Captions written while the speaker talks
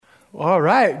All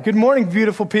right. Good morning,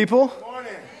 beautiful people. Good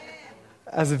morning.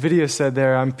 As the video said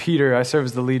there, I'm Peter. I serve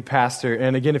as the lead pastor.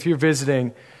 And again, if you're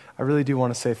visiting, I really do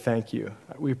want to say thank you.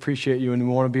 We appreciate you, and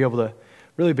we want to be able to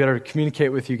really better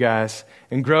communicate with you guys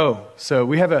and grow. So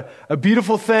we have a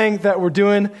beautiful thing that we're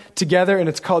doing together, and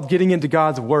it's called Getting Into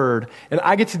God's Word. And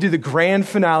I get to do the grand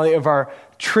finale of our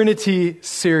Trinity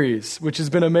series, which has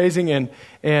been amazing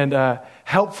and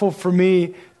helpful for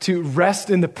me to rest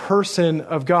in the person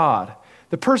of God.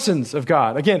 The persons of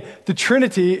God. Again, the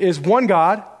Trinity is one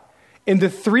God in the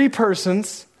three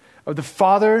persons of the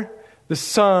Father, the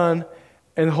Son,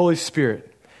 and the Holy Spirit.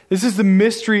 This is the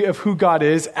mystery of who God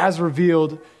is as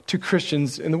revealed to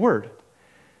Christians in the Word.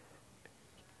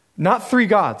 Not three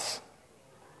gods.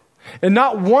 And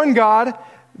not one God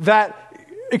that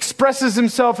expresses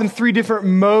himself in three different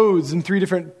modes and three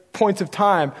different points of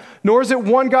time. Nor is it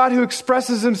one God who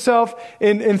expresses himself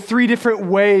in three different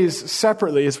ways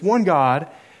separately. It's one God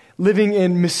living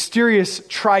in mysterious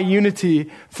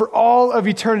triunity for all of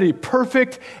eternity.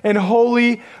 Perfect and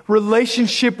holy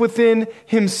relationship within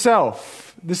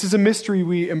himself. This is a mystery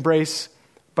we embrace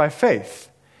by faith.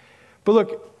 But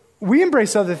look, we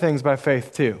embrace other things by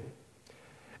faith too.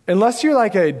 Unless you're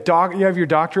like you have your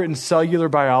doctorate in cellular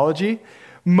biology,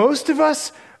 most of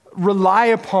us rely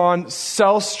upon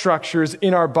cell structures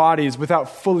in our bodies without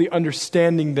fully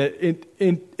understanding that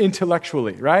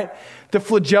intellectually, right? The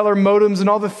flagellar modems and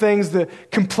all the things, the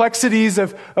complexities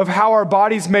of how our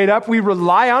body's made up, we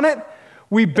rely on it.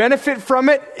 We benefit from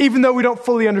it, even though we don't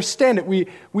fully understand it. We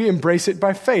embrace it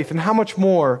by faith. And how much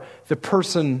more the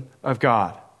person of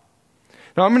God.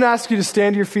 Now, I'm going to ask you to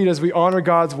stand to your feet as we honor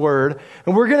God's word.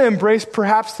 And we're going to embrace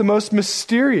perhaps the most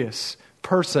mysterious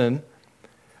person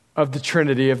of the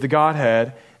Trinity, of the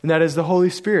Godhead, and that is the Holy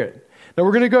Spirit. Now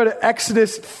we're going to go to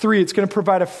Exodus 3. It's going to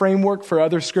provide a framework for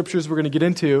other scriptures we're going to get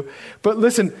into. But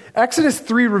listen, Exodus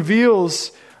 3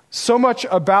 reveals so much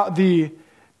about the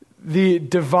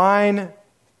divine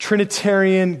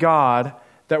Trinitarian God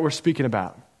that we're speaking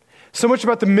about. So much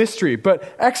about the mystery.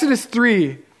 But Exodus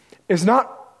 3 is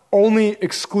not only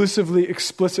exclusively,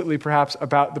 explicitly perhaps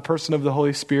about the person of the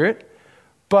Holy Spirit,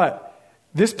 but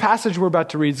this passage we're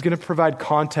about to read is going to provide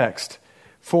context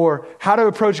for how to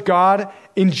approach God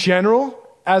in general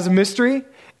as a mystery,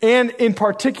 and in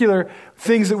particular,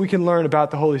 things that we can learn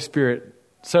about the Holy Spirit.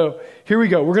 So here we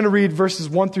go. We're going to read verses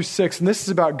 1 through 6, and this is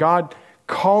about God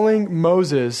calling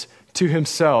Moses to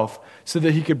himself so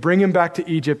that he could bring him back to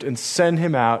Egypt and send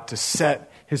him out to set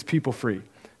his people free.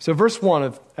 So verse 1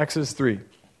 of Exodus 3.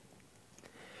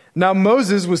 Now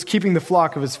Moses was keeping the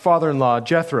flock of his father-in-law,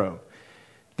 Jethro,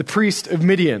 the priest of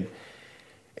Midian.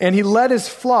 And he led his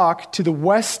flock to the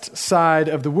west side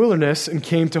of the wilderness and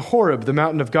came to Horeb, the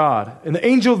mountain of God. And the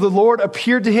angel of the Lord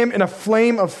appeared to him in a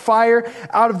flame of fire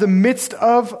out of the midst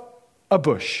of a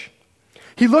bush.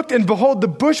 He looked, and behold, the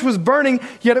bush was burning,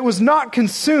 yet it was not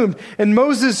consumed. And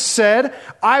Moses said,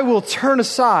 I will turn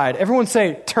aside. Everyone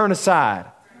say, turn aside.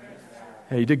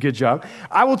 Hey, you did a good job.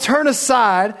 I will turn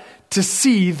aside to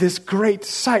see this great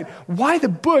sight. Why the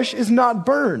bush is not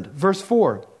burned. Verse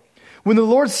 4. When the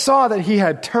Lord saw that he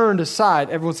had turned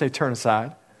aside, everyone say turn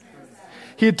aside.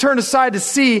 He had turned aside to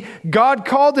see, God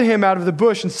called to him out of the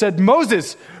bush and said,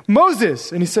 Moses,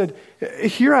 Moses. And he said,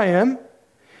 here I am.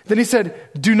 Then he said,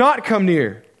 do not come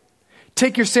near.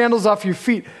 Take your sandals off your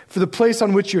feet, for the place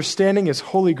on which you're standing is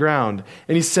holy ground.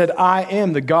 And he said, I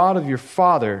am the God of your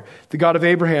father, the God of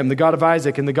Abraham, the God of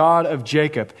Isaac, and the God of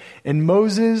Jacob. And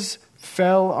Moses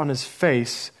fell on his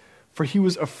face, for he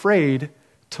was afraid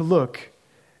to look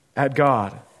at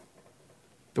God.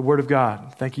 The word of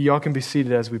God. Thank you. Y'all can be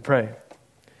seated as we pray.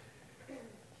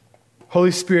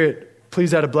 Holy Spirit,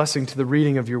 please add a blessing to the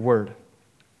reading of your word.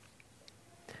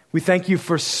 We thank you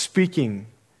for speaking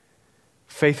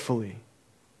faithfully.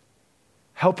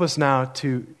 Help us now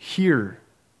to hear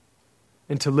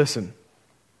and to listen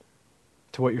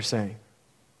to what you're saying.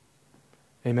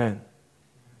 Amen.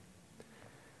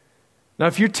 Now,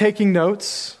 if you're taking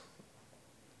notes,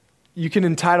 you can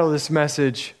entitle this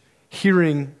message,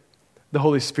 Hearing the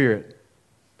Holy Spirit.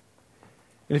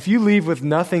 And if you leave with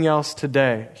nothing else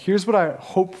today, here's what I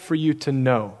hope for you to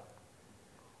know.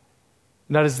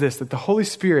 And that is this, that the Holy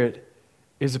Spirit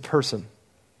is a person.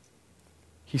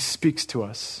 He speaks to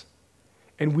us,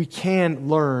 and we can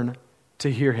learn to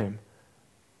hear him.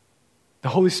 The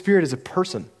Holy Spirit is a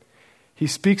person. He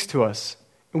speaks to us,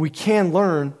 and we can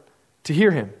learn to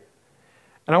hear him.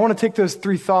 And I want to take those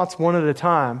three thoughts one at a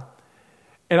time.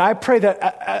 And I pray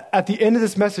that at the end of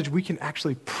this message, we can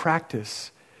actually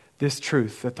practice this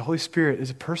truth, that the Holy Spirit is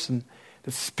a person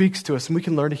that speaks to us, and we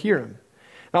can learn to hear him.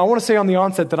 Now, I want to say on the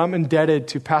onset that I'm indebted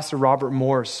to Pastor Robert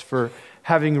Morse for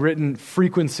having written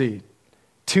Frequency.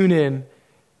 Tune in,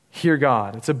 hear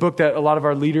God. It's a book that a lot of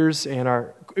our leaders and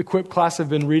our Equip class have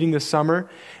been reading this summer,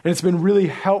 and it's been really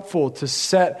helpful to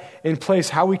set in place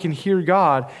how we can hear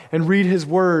God and read His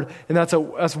Word, and that's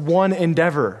one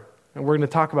endeavor, and we're going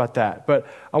to talk about that. But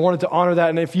I wanted to honor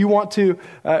that, and if you want to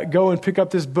go and pick up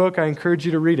this book, I encourage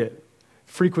you to read it,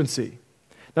 Frequency.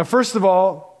 Now, first of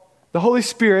all, the Holy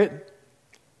Spirit,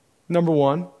 number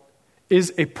one,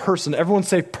 is a person. Everyone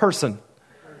say person.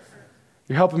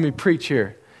 You're helping me preach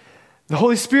here. The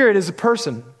Holy Spirit is a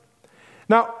person.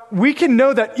 Now, we can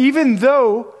know that even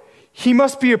though He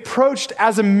must be approached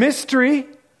as a mystery,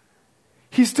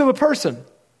 He's still a person.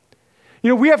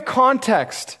 We have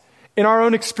context in our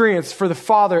own experience for the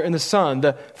Father and the Son,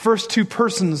 the first two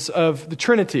persons of the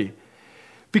Trinity,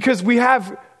 because we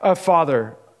have a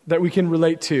Father that we can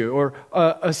relate to, or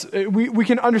we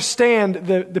can understand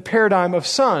the paradigm of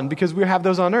Son because we have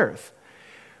those on earth.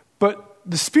 But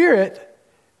the Spirit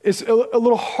is a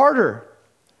little harder,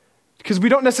 because we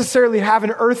don't necessarily have an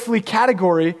earthly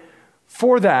category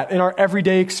for that in our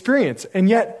everyday experience. And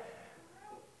yet,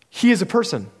 He is a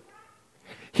person.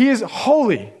 He is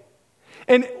holy.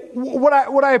 And what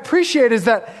I appreciate is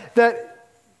that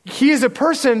He is a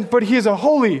person, but He is a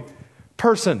holy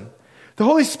person. The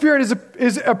Holy Spirit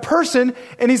is a person,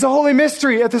 and He's a holy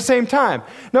mystery at the same time.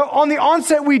 Now, on the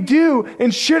onset, we do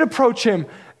and should approach Him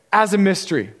as a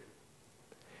mystery.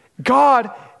 God,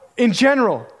 in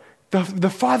general, the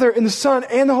Father and the Son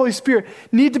and the Holy Spirit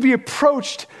need to be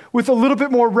approached with a little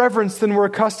bit more reverence than we're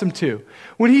accustomed to.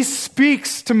 When He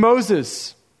speaks to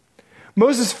Moses,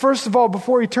 first of all,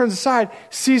 before he turns aside,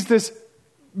 sees this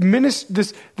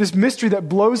mystery that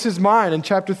blows his mind in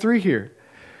chapter 3 here.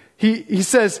 He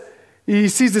says, he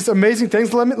sees this amazing thing.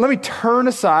 So let me turn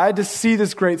aside to see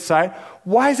this great sight.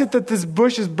 Why is it that this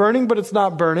bush is burning, but it's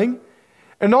not burning?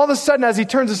 And all of a sudden, as he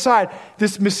turns aside,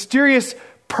 this mysterious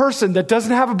person that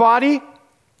doesn't have a body,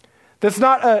 that's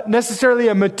not necessarily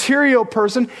a material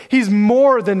person. He's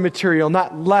more than material,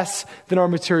 not less than our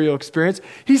material experience.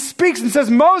 He speaks and says,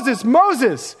 Moses,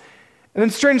 Moses. And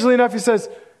then strangely enough, He says,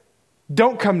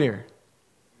 don't come near.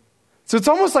 So it's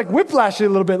almost like whiplashing a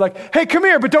little bit, like, hey, come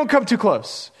here, but don't come too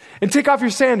close. And take off your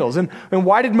sandals. And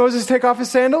why did Moses take off his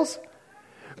sandals?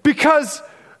 Because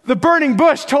the burning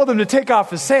bush told him to take off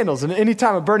his sandals. And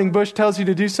anytime a burning bush tells you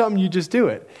to do something, you just do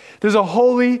it. There's a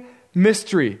holy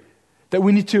mystery that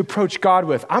we need to approach God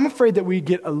with. I'm afraid that we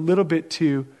get a little bit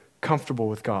too comfortable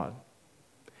with God.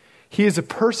 He is a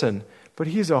person, but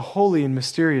He is a holy and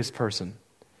mysterious person.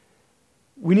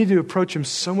 We need to approach Him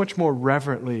so much more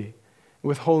reverently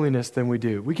with holiness than we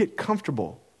do. We get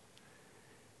comfortable.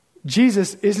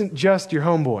 Jesus isn't just your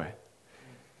homeboy. At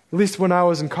least when I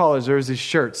was in college, there was these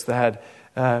shirts that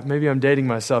had, maybe I'm dating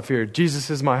myself here,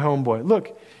 Jesus is my homeboy.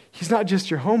 Look, He's not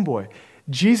just your homeboy.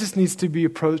 Jesus needs to be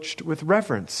approached with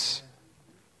reverence.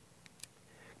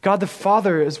 God the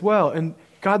Father as well, and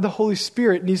God the Holy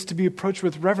Spirit needs to be approached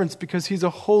with reverence because He's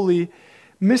a holy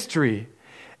mystery.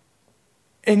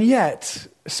 And yet,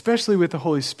 especially with the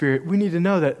Holy Spirit, we need to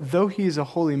know that though He is a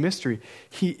holy mystery,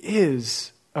 He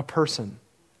is a person.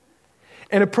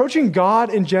 And approaching God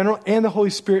in general and the Holy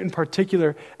Spirit in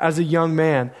particular as a young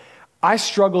man, I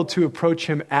struggled to approach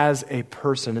Him as a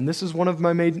person. And this is one of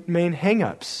my main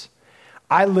hang-ups.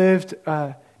 I lived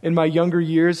in my younger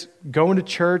years going to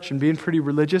church and being pretty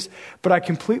religious, but I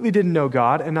completely didn't know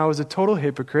God, and I was a total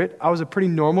hypocrite. I was a pretty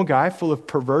normal guy full of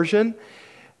perversion,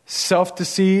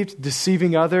 self-deceived,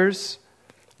 deceiving others,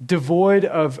 devoid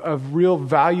of real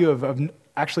value of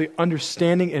actually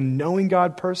understanding and knowing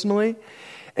God personally.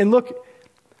 And look,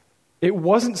 it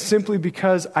wasn't simply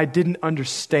because I didn't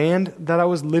understand that I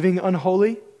was living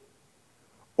unholy,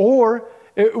 or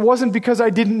it wasn't because I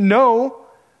didn't know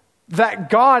that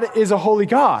God is a holy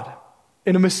God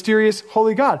and a mysterious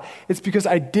holy God. It's because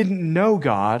I didn't know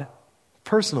God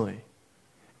personally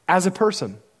as a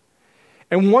person.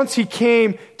 And once He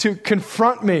came to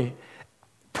confront me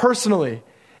personally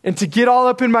and to get all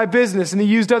up in my business, and He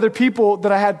used other people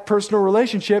that I had personal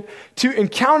relationship to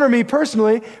encounter me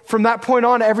personally, from that point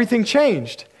on, everything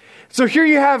changed. So here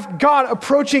you have God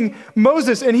approaching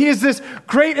Moses, and he is this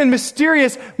great and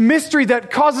mysterious mystery that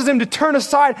causes him to turn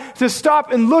aside, to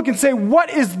stop and look and say, what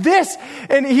is this?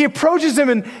 And he approaches him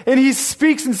and he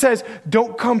speaks and says,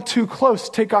 don't come too close,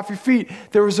 take off your feet.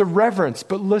 There was a reverence.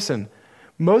 But listen,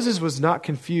 Moses was not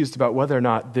confused about whether or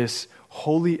not this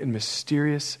holy and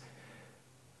mysterious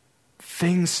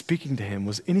thing speaking to him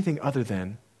was anything other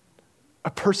than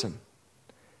a person.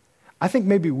 I think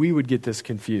maybe we would get this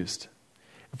confused.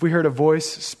 If we heard a voice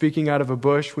speaking out of a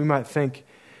bush, we might think,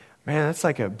 man, that's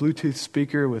like a Bluetooth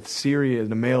speaker with Siri and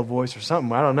a male voice or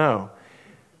something. I don't know.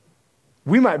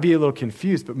 We might be a little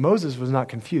confused, but Moses was not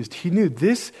confused. He knew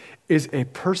this is a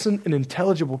person, an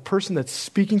intelligible person that's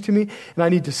speaking to me, and I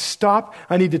need to stop,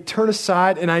 I need to turn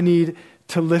aside, and I need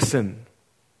to listen.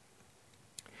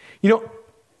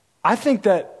 I think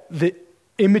that the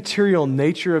immaterial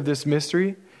nature of this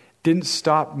mystery didn't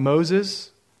stop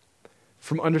Moses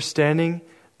from understanding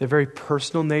the very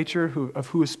personal nature of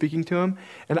who was speaking to him.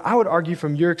 And I would argue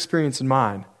from your experience and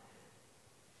mine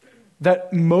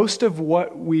that most of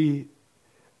what we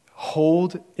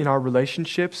hold in our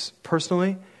relationships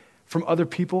personally from other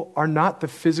people are not the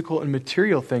physical and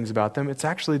material things about them. It's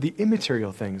actually the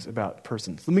immaterial things about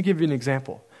persons. Let me give you an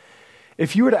example.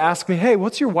 If you were to ask me, hey,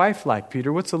 what's your wife like,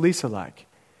 Peter? What's Elisa like?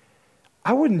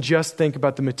 I wouldn't just think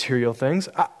about the material things.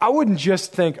 I wouldn't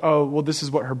just think, oh, well, this is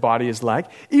what her body is like,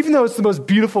 even though it's the most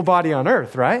beautiful body on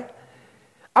earth, right?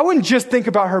 I wouldn't just think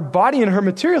about her body and her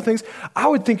material things. I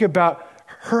would think about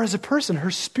her as a person,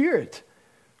 her spirit,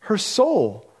 her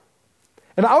soul.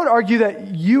 And I would argue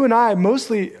that you and I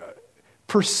mostly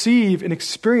perceive and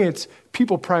experience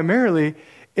people primarily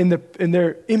in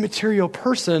their immaterial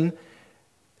person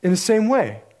in the same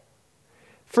way.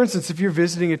 For instance, if you're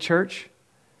visiting a church,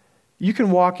 you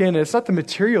can walk in and it's not the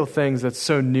material things that's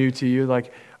so new to you,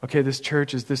 like, okay, this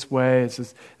church is this way,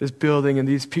 it's this building, and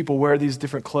these people wear these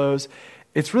different clothes.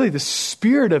 It's really the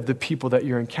spirit of the people that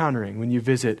you're encountering when you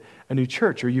visit a new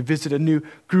church or you visit a new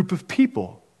group of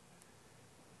people.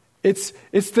 It's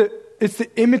the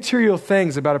immaterial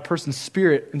things about a person's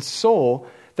spirit and soul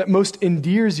that most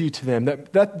endears you to them.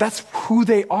 That's who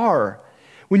they are.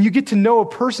 When you get to know a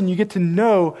person, you get to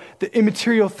know the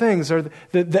immaterial things, or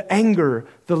the anger,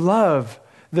 the love,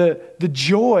 the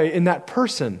joy in that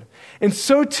person. And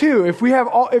so too,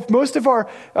 if most of our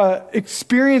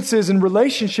experiences and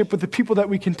relationship with the people that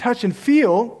we can touch and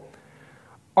feel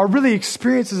are really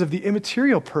experiences of the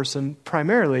immaterial person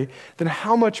primarily, then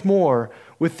how much more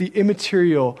with the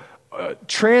immaterial,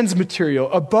 transmaterial,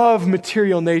 above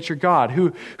material nature God,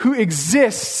 who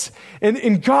exists,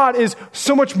 and God is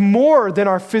so much more than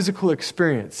our physical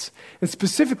experience. And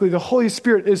specifically, the Holy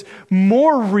Spirit is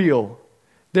more real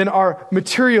than our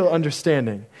material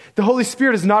understanding. The Holy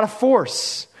Spirit is not a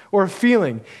force or a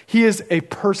feeling. He is a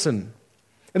person.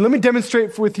 And let me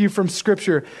demonstrate with you from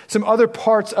Scripture some other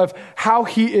parts of how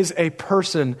he is a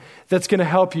person that's going to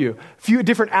help you. A few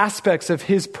different aspects of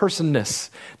his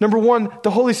personness. Number one,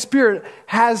 the Holy Spirit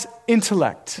has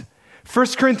intellect. 1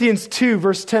 Corinthians 2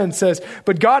 verse 10 says,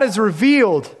 but God has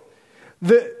revealed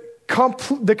the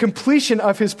completion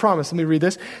of his promise. Let me read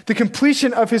this. The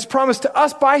completion of his promise to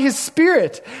us by his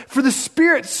Spirit. For the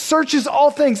Spirit searches all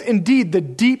things, indeed, the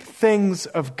deep things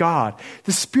of God.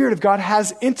 The Spirit of God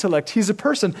has intellect. He's a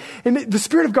person. And the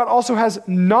Spirit of God also has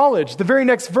knowledge. The very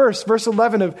next verse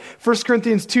 11 of 1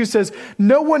 Corinthians 2 says,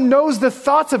 no one knows the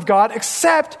thoughts of God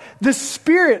except the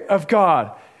Spirit of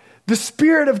God. The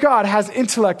Spirit of God has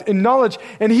intellect and knowledge,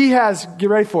 and he has, get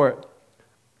ready for it,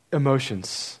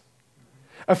 emotions.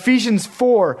 Ephesians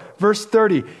 4, verse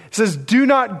 30 says, do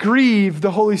not grieve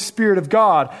the Holy Spirit of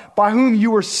God, by whom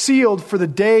you were sealed for the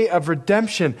day of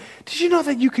redemption. Did you know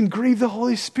that you can grieve the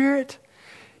Holy Spirit?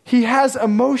 He has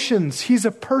emotions. He's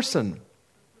a person.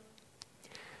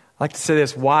 I like to say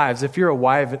this, wives, if you're a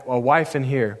wife in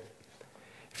here,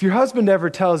 if your husband ever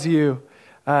tells you,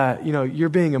 you're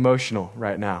being emotional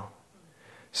right now,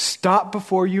 stop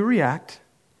before you react.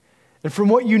 And from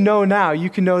what you know now, you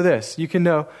can know this. You can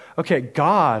know, okay,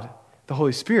 God, the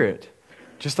Holy Spirit,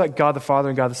 just like God the Father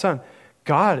and God the Son,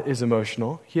 God is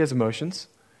emotional. He has emotions.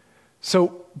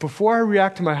 So before I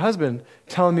react to my husband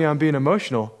telling me I'm being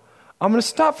emotional, I'm going to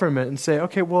stop for a minute and say,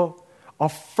 okay, well, I'll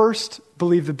first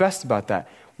believe the best about that.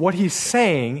 What he's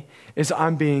saying is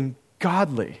I'm being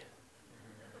godly.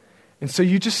 And so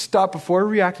you just stop before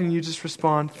reacting, you just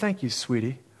respond, thank you,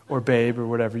 sweetie, or babe, or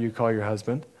whatever you call your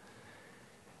husband.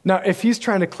 Now, if he's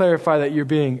trying to clarify that you're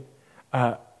being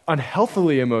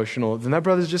unhealthily emotional, then that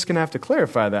brother's just going to have to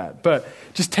clarify that. But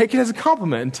just take it as a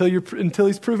compliment until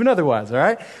he's proven otherwise, all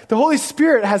right? The Holy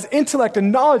Spirit has intellect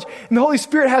and knowledge, and the Holy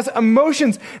Spirit has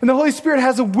emotions, and the Holy Spirit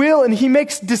has a will, and he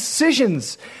makes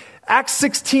decisions. Acts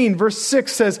 16, verse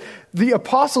 6 says, the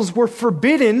apostles were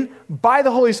forbidden by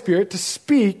the Holy Spirit to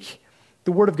speak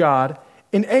the word of God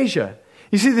in Asia.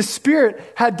 You see, the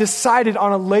Spirit had decided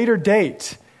on a later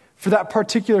date for that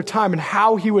particular time and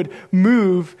how he would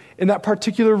move in that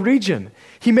particular region.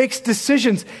 He makes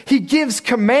decisions. He gives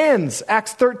commands.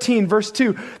 Acts 13, verse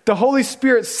 2, the Holy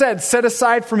Spirit said, set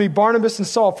aside for me Barnabas and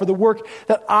Saul for the work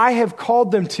that I have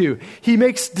called them to. He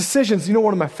makes decisions. You know,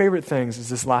 one of my favorite things is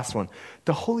this last one.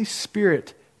 The Holy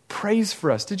Spirit prays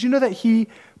for us. Did you know that he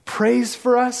prays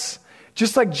for us?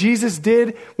 Just like Jesus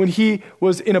did when he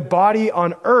was in a body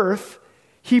on earth,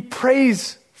 He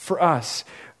prays for us.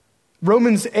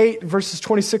 Romans 8, verses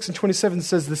 26 and 27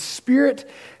 says, the Spirit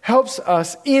helps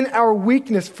us in our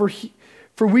weakness, for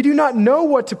we do not know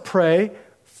what to pray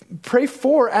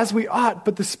for as we ought,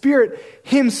 but the Spirit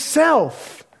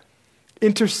himself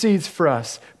intercedes for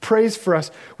us, prays for us,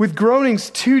 with groanings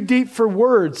too deep for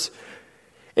words.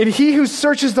 And he who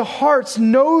searches the hearts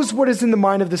knows what is in the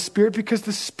mind of the Spirit, because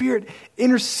the Spirit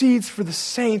intercedes for the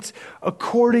saints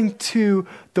according to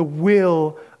the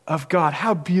will of God.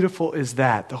 How beautiful is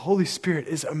that? The Holy Spirit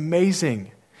is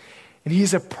amazing. And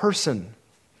he's a person.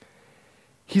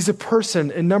 He's a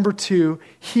person. And number two,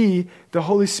 the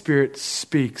Holy Spirit,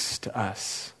 speaks to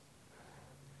us.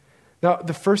 Now,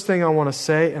 the first thing I want to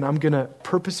say, and I'm going to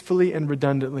purposefully and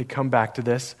redundantly come back to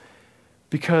this,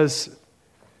 because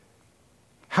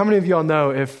how many of y'all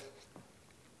know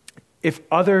if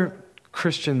other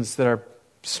Christians that are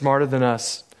smarter than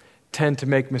us tend to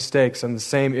make mistakes on the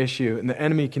same issue, and the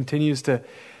enemy continues to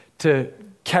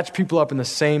catch people up in the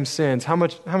same sins, how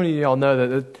many of y'all know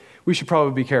that we should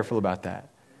probably be careful about that?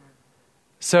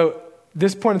 So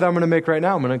this point that I'm going to make right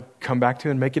now, I'm going to come back to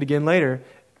and make it again later,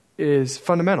 is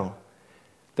fundamental.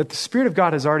 That the Spirit of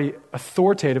God has already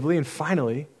authoritatively and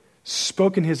finally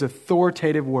spoken his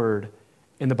authoritative word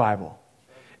in the Bible.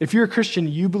 If you're a Christian,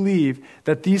 you believe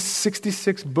that these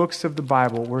 66 books of the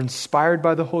Bible were inspired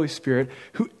by the Holy Spirit,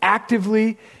 who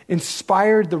actively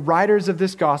inspired the writers of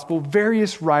this gospel,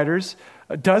 various writers,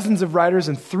 dozens of writers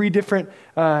in three different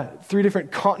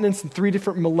continents and 3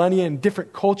 different millennia and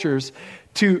different cultures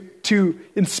to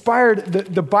inspire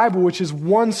the Bible, which is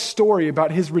one story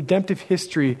about his redemptive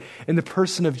history in the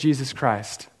person of Jesus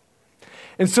Christ.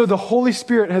 And so the Holy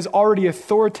Spirit has already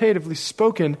authoritatively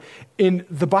spoken in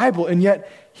the Bible, and yet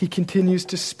he continues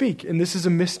to speak. And this is a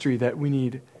mystery that we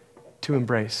need to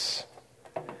embrace.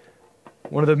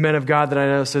 One of the men of God that I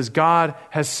know says, God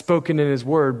has spoken in his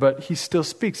word, but he still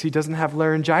speaks. He doesn't have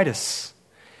laryngitis.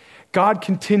 God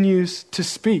continues to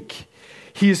speak.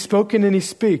 He has spoken and he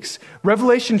speaks.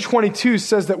 Revelation 22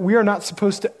 says that we are not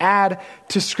supposed to add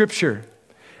to Scripture.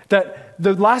 That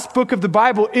the last book of the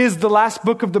Bible is the last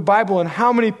book of the Bible, and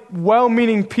how many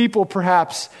well-meaning people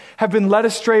perhaps have been led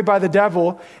astray by the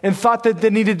devil and thought that they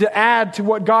needed to add to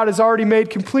what God has already made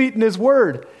complete in his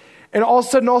word. And all of a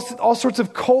sudden, all sorts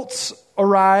of cults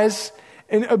arise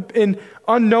and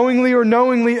unknowingly or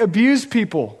knowingly abuse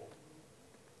people.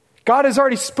 God has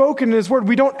already spoken in his word.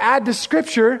 We don't add to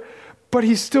Scripture, but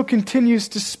he still continues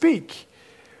to speak.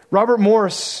 Robert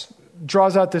Morris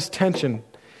draws out this tension.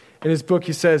 In his book,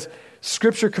 he says,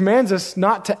 Scripture commands us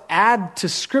not to add to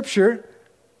Scripture,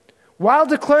 while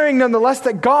declaring nonetheless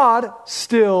that God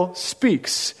still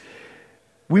speaks.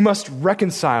 We must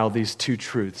reconcile these two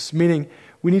truths, meaning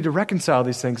we need to reconcile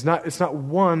these things. It's not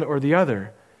one or the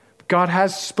other. God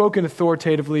has spoken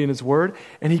authoritatively in his word,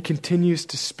 and he continues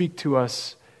to speak to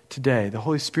us today. The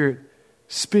Holy Spirit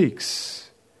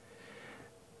speaks.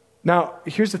 Now,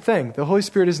 here's the thing. The Holy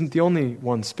Spirit isn't the only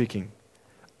one speaking.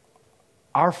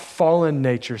 Our fallen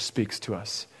nature speaks to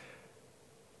us.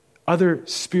 Other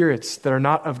spirits that are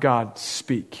not of God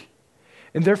speak.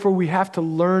 And therefore we have to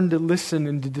learn to listen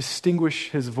and to distinguish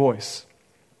his voice.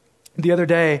 The other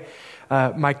day,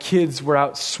 my kids were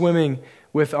out swimming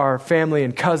with our family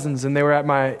and cousins, and they were at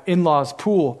my in-laws'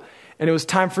 pool, and it was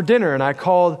time for dinner, and I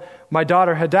called my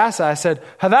daughter Hadassah. I said,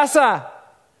 Hadassah!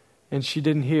 And she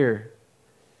didn't hear.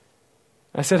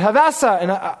 I said, Hadassah!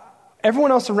 And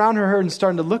everyone else around her heard and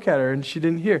started to look at her, and she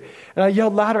didn't hear. And I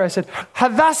yelled louder. I said,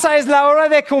 Hadassah, es la hora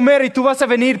de comer y tú vas a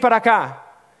venir para acá.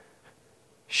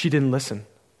 She didn't listen.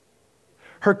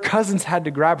 Her cousins had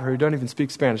to grab her, who don't even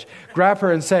speak Spanish, grab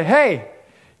her and say, hey,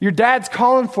 your dad's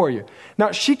calling for you.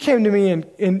 Now, she came to me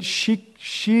and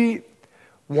she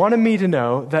wanted me to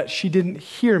know that she didn't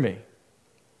hear me.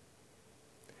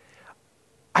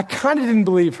 I kind of didn't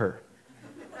believe her.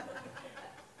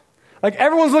 Like,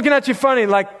 everyone's looking at you funny,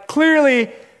 like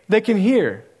clearly they can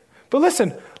hear. But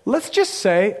listen, let's just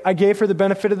say I gave her the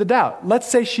benefit of the doubt. Let's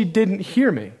say she didn't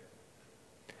hear me.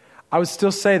 I would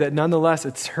still say that nonetheless,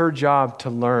 it's her job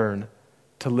to learn,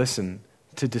 to listen,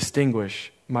 to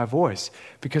distinguish my voice.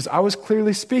 Because I was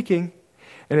clearly speaking,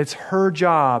 and it's her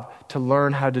job to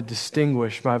learn how to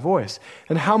distinguish my voice.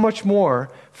 And how much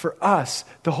more for us?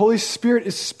 The Holy Spirit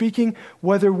is speaking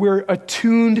whether we're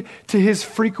attuned to his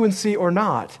frequency or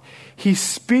not. He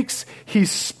speaks, he's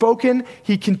spoken,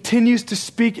 he continues to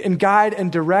speak and guide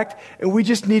and direct, and we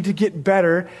just need to get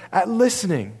better at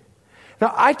listening.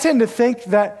 Now, I tend to think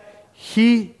that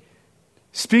he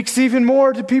speaks even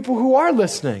more to people who are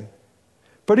listening.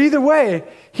 But either way,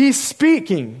 he's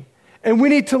speaking. And we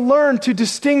need to learn to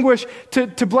distinguish,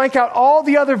 to blank out all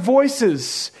the other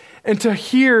voices and to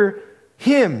hear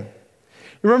him.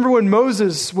 Remember when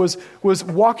Moses was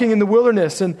walking in the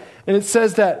wilderness and it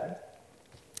says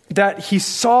that he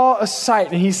saw a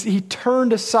sight and he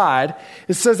turned aside.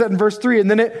 It says that in verse 3, and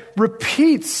then it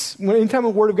repeats. Anytime a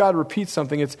word of God repeats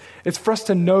something, it's for us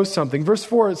to know something. Verse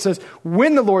 4, it says,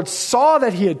 when the Lord saw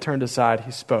that he had turned aside,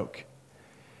 he spoke.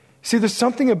 See, there's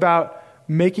something about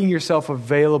making yourself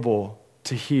available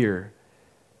to hear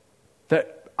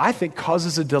that I think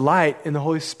causes a delight in the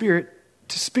Holy Spirit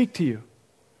to speak to you.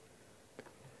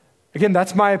 Again,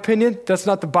 that's my opinion. That's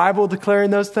not the Bible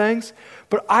declaring those things.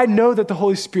 But I know that the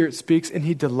Holy Spirit speaks and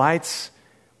he delights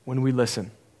when we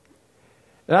listen.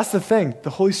 And that's the thing. The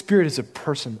Holy Spirit is a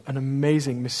person, an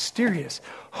amazing, mysterious,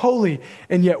 holy,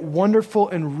 and yet wonderful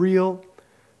and real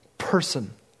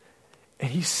person. And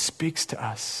he speaks to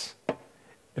us.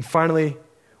 And finally,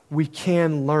 we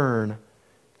can learn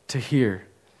to hear.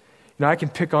 You know, I can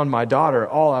pick on my daughter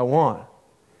all I want.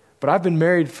 But I've been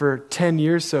married for 10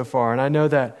 years so far, and I know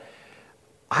that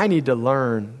I need to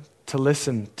learn to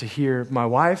listen to hear my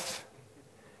wife.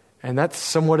 And that's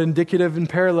somewhat indicative and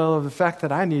parallel of the fact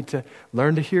that I need to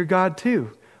learn to hear God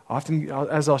too. Often,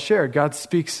 as I'll share, God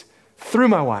speaks through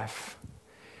my wife.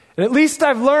 And at least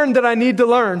I've learned that I need to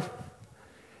learn.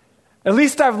 At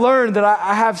least I've learned that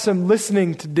I have some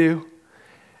listening to do.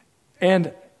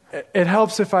 And it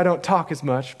helps if I don't talk as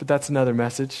much, but that's another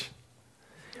message.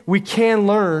 We can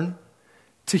learn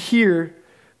to hear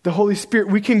the Holy Spirit.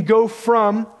 We can go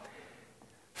from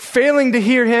failing to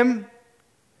hear him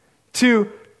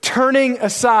to turning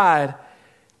aside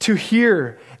to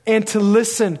hear and to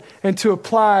listen and to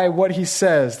apply what he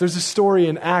says. There's a story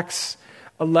in Acts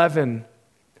 11.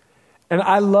 And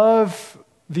I love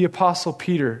the Apostle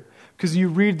Peter because you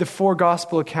read the 4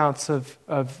 gospel accounts of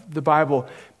the Bible.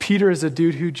 Peter is a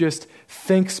dude who just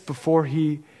thinks before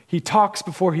he talks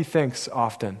before he thinks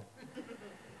often.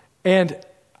 And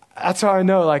that's how I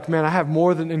know, like, man, I have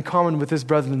more in common with this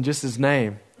brother than just his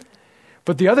name.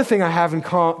 But the other thing I have in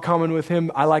common with him,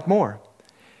 I like more,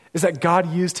 is that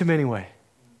God used him anyway.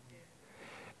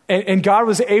 And God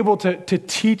was able to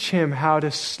teach him how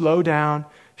to slow down,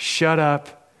 shut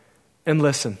up, and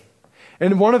listen.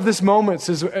 And one of these moments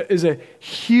is a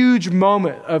huge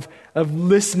moment of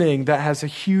listening that has a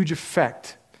huge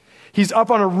effect. He's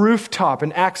up on a rooftop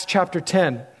in Acts chapter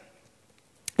 10.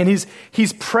 And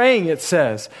he's praying, it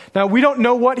says. Now, we don't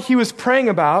know what he was praying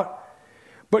about,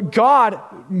 but God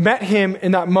met him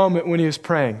in that moment when he was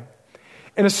praying.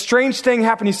 And a strange thing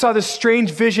happened. He saw this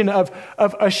strange vision of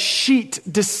a sheet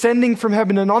descending from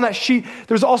heaven. And on that sheet,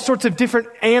 there's all sorts of different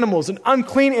animals and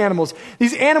unclean animals.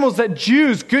 These animals that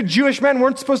Jews, good Jewish men,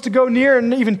 weren't supposed to go near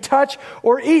and even touch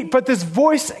or eat. But this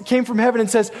voice came from heaven and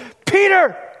says,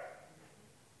 Peter,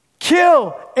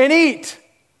 kill and eat.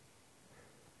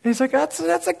 And he's like,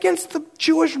 that's against the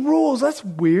Jewish rules. That's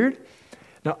weird.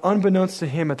 Now, unbeknownst to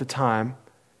him at the time,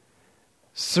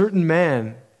 certain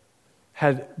men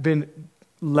had been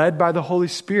led by the Holy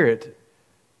Spirit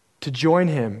to join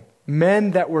him.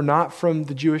 Men that were not from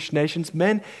the Jewish nations.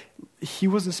 Men he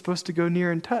wasn't supposed to go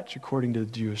near and touch according to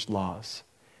the Jewish laws.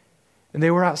 And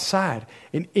they were outside.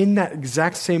 And in that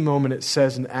exact same moment, it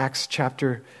says in Acts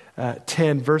chapter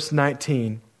 10, verse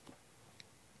 19,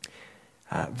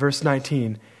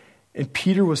 and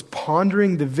Peter was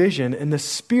pondering the vision, and the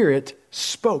Spirit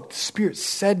spoke. The Spirit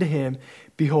said to him,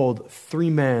 behold, 3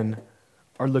 men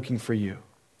are looking for you.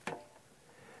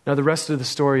 Now, the rest of the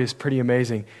story is pretty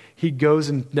amazing. He goes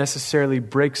and necessarily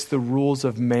breaks the rules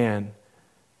of man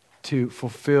to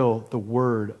fulfill the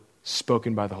word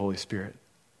spoken by the Holy Spirit.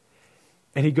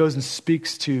 And he goes and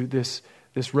speaks to this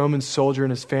Roman soldier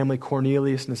and his family,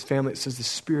 Cornelius and his family. It says the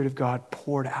Spirit of God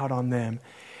poured out on them.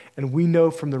 And we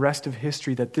know from the rest of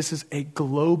history that this is a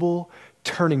global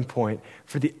turning point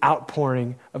for the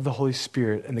outpouring of the Holy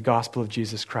Spirit and the gospel of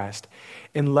Jesus Christ.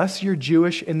 Unless you're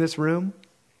Jewish in this room,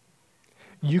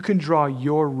 you can draw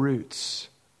your roots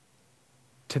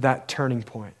to that turning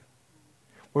point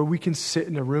where we can sit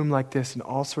in a room like this and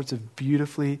all sorts of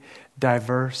beautifully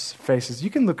diverse faces. You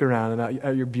can look around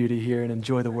at your beauty here and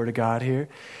enjoy the Word of God here.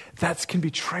 That can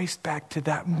be traced back to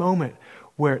that moment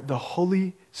where the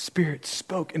Holy Spirit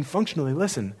spoke. And functionally,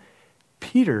 listen,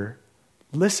 Peter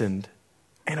listened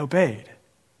and obeyed.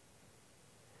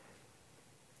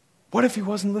 What if he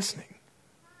wasn't listening?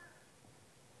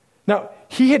 Now,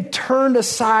 he had turned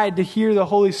aside to hear the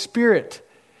Holy Spirit,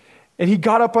 and he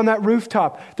got up on that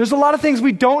rooftop. There's a lot of things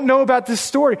we don't know about this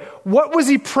story. What was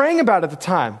he praying about at the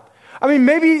time? I mean,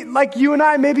 maybe like you and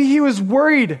I, maybe he was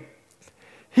worried.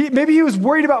 Maybe he was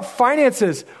worried about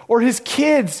finances or his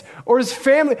kids or his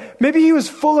family. Maybe he was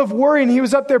full of worry and he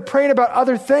was up there praying about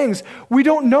other things. We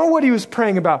don't know what he was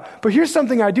praying about. But here's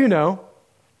something I do know.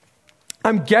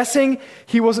 I'm guessing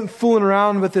he wasn't fooling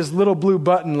around with his little blue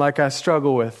button like I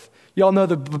struggle with. Y'all know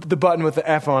the button with the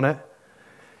F on it.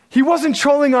 He wasn't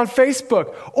trolling on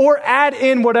Facebook or add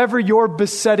in whatever your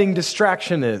besetting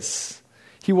distraction is.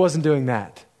 He wasn't doing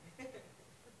that.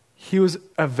 He was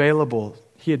available.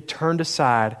 He had turned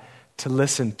aside to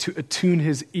listen, to attune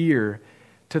his ear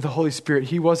to the Holy Spirit.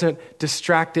 He wasn't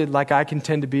distracted like I can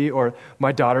tend to be or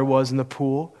my daughter was in the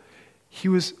pool. He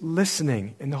was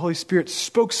listening, and the Holy Spirit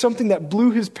spoke something that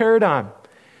blew his paradigm.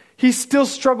 He still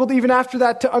struggled even after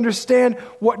that to understand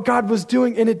what God was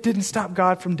doing, and it didn't stop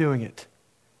God from doing it.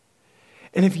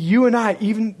 And if you and I,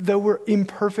 even though we're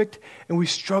imperfect and we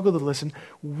struggle to listen,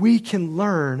 we can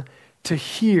learn to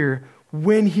hear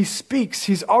when he speaks.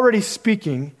 He's already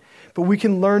speaking, but we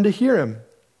can learn to hear him.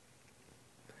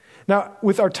 Now,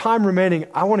 with our time remaining,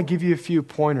 I want to give you a few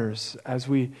pointers as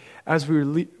we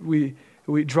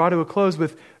draw to a close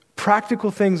with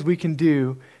practical things we can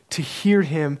do to hear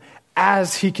him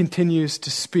as he continues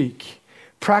to speak.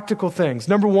 Practical things.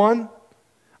 Number one,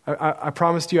 I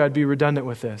promised you I'd be redundant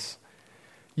with this.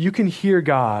 You can hear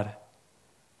God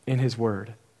in his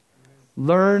word.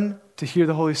 Learn to hear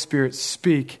the Holy Spirit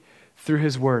speak through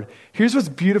his word. Here's what's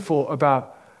beautiful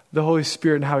about the Holy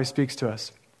Spirit and how he speaks to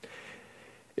us.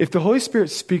 If the Holy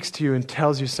Spirit speaks to you and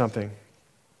tells you something,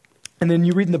 and then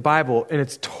you read in the Bible and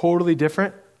it's totally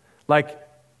different, like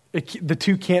the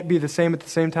two can't be the same at the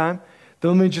same time,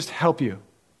 then let me just help you.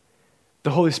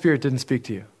 The Holy Spirit didn't speak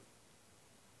to you.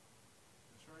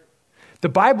 The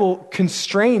Bible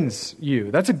constrains you.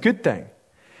 That's a good thing.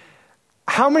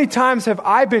 How many times have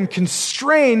I been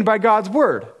constrained by God's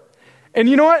word? And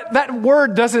you know what? That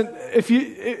word doesn't, if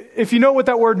you know what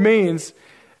that word means,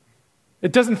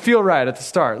 it doesn't feel right at the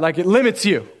start. Like it limits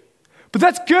you. But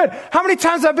that's good. How many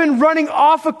times I've been running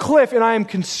off a cliff and I am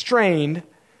constrained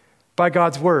by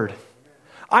God's word?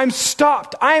 I'm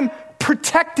stopped. I'm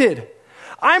protected.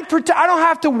 I don't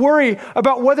have to worry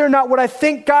about whether or not what I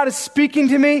think God is speaking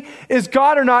to me is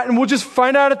God or not, and we'll just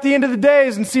find out at the end of the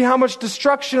days and see how much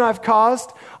destruction I've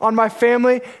caused on my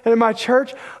family and in my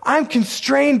church. I'm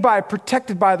constrained by,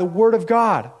 protected by the Word of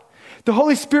God. The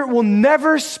Holy Spirit will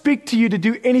never speak to you to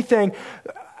do anything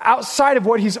outside of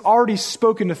what he's already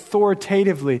spoken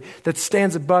authoritatively that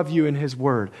stands above you in his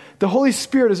word. The Holy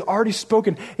Spirit has already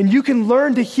spoken, and you can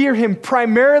learn to hear him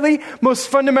primarily, most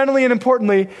fundamentally and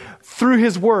importantly, through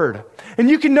his word. And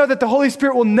you can know that the Holy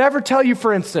Spirit will never tell you,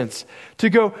 for instance, to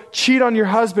go cheat on your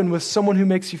husband with someone who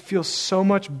makes you feel so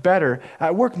much better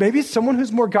at work. Maybe it's someone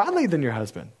who's more godly than your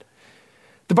husband.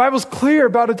 The Bible's clear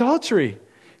about adultery.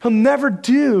 He'll never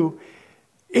do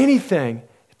anything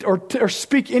or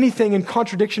speak anything in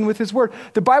contradiction with his word.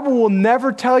 The Bible will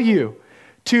never tell you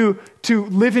to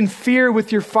live in fear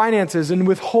with your finances and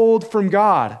withhold from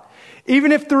God.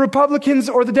 Even if the Republicans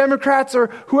or the Democrats or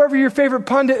whoever your favorite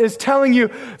pundit is telling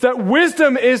you that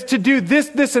wisdom is to do this,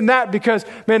 this, and that because,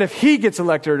 man, if he gets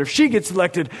elected or if she gets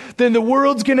elected, then the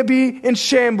world's going to be in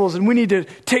shambles and we need to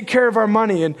take care of our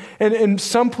money. And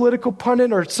some political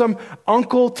pundit or some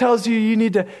uncle tells you you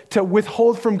need to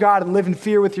withhold from God and live in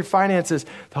fear with your finances.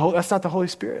 That's not the Holy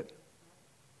Spirit.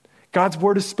 God's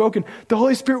word is spoken. The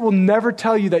Holy Spirit will never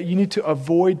tell you that you need to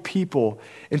avoid people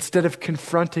instead of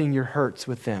confronting your hurts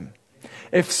with them.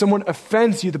 If someone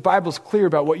offends you, the Bible's clear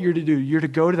about what you're to do. You're to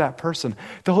go to that person.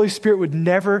 The Holy Spirit would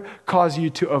never cause you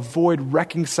to avoid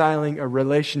reconciling a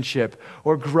relationship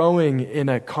or growing in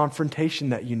a confrontation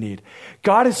that you need.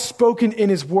 God has spoken in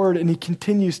his word and he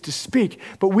continues to speak,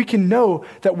 but we can know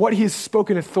that what he has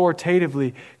spoken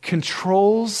authoritatively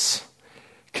controls,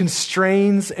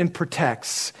 constrains, and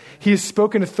protects. He has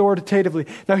spoken authoritatively.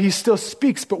 Now he still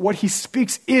speaks, but what he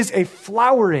speaks is a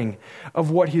flowering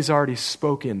of what he's already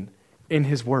spoken in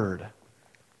his word.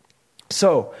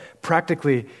 So,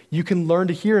 practically, you can learn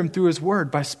to hear him through his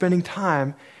word by spending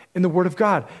time in the word of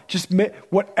God. Just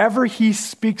whatever he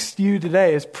speaks to you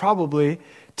today is probably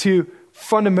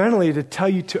fundamentally to tell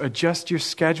you to adjust your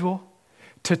schedule,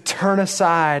 to turn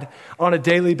aside on a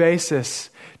daily basis,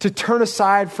 to turn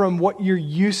aside from what you're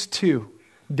used to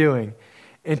doing,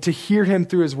 and to hear him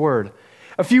through his word.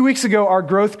 A few weeks ago, our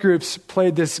growth groups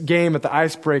played this game at the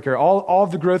Icebreaker. All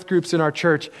of the growth groups in our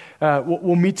church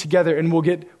will meet together, and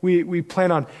we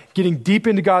plan on getting deep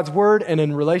into God's word and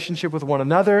in relationship with one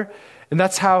another. And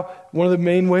that's how one of the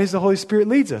main ways the Holy Spirit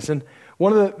leads us. And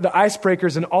one of the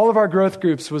icebreakers in all of our growth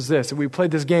groups was this. We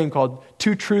played this game called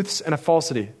Two Truths and a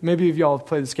Falsity. Maybe of y'all have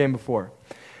played this game before.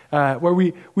 Where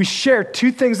we share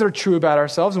two things that are true about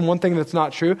ourselves and one thing that's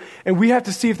not true. And we have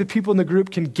to see if the people in the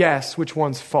group can guess which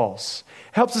one's false.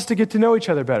 Helps us to get to know each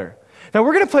other better. Now,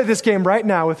 we're going to play this game right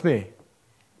now with me.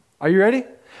 Are you ready?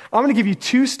 I'm going to give you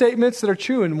 2 statements that are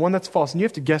true and one that's false, and you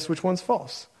have to guess which one's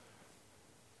false.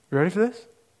 You ready for this?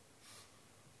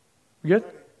 You good?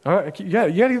 All right. Yeah,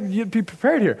 you got to be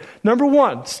prepared here.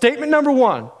 Statement number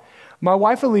 1. My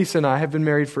wife Elisa and I have been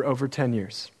married for over 10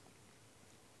 years.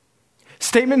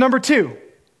 Statement number 2.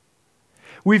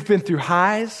 We've been through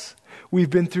highs, we've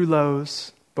been through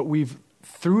lows, but we've,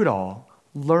 through it all,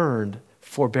 learned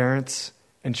forbearance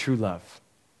and true love.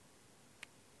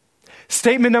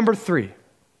 Statement number 3.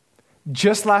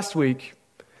 Just last week,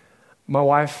 my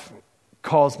wife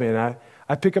calls me and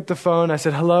I pick up the phone. I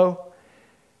said, hello.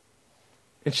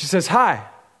 And she says, hi.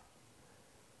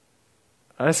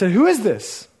 And I said, who is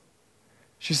this?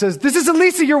 She says, this is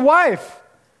Elisa, your wife.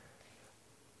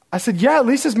 I said, yeah,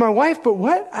 Lisa's my wife, but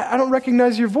what? I don't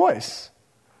recognize your voice.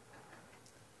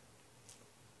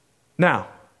 Now,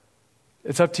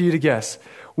 it's up to you to guess.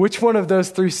 Which one of those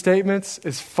 3 statements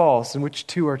is false and which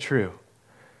 2 are true?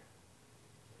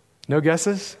 No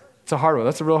guesses? It's a hard one.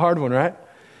 That's a real hard one, right?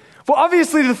 Well,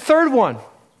 obviously the third one.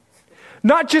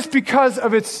 Not just because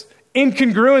of its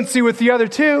incongruency with the other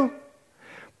 2,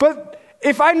 but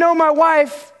if I know my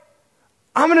wife,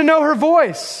 I'm going to know her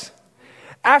voice.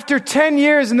 After 10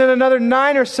 years and then another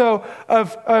 9 or so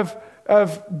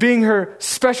of being her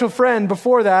special friend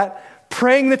before that,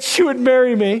 praying that she would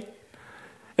marry me,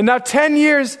 and now 10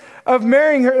 years of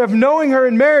marrying her, of knowing her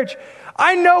in marriage,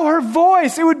 I know her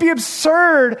voice. It would be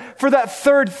absurd for that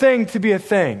third thing to be a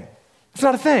thing. It's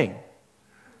not a thing.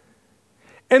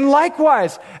 And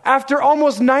likewise, after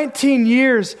almost 19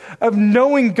 years of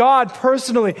knowing God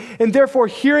personally and therefore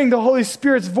hearing the Holy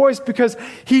Spirit's voice because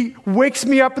he wakes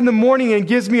me up in the morning and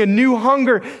gives me a new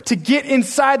hunger to get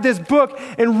inside this book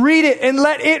and read it and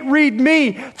let it read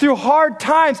me through hard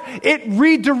times, it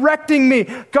redirecting me,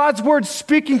 God's word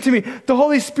speaking to me, the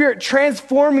Holy Spirit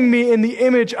transforming me in the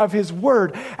image of his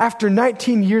word. After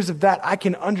 19 years of that, I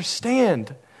can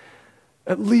understand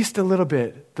at least a little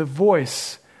bit the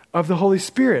voice of the Holy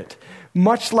Spirit,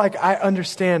 much like I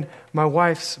understand my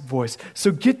wife's voice. So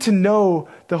get to know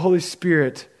the Holy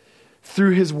Spirit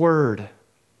through his word.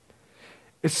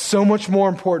 It's so much more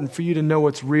important for you to know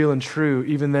what's real and true,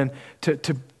 even than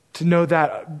to know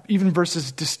that, even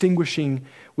versus distinguishing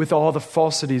with all the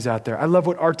falsities out there. I love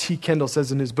what R.T. Kendall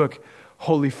says in his book,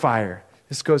 Holy Fire.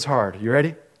 This goes hard. You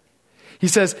ready? He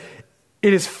says,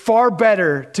 it is far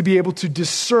better to be able to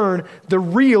discern the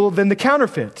real than the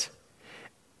counterfeit.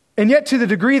 And yet, to the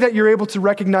degree that you're able to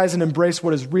recognize and embrace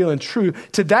what is real and true,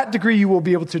 to that degree you will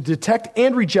be able to detect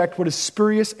and reject what is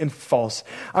spurious and false.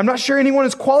 I'm not sure anyone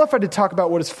is qualified to talk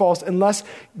about what is false unless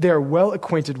they are well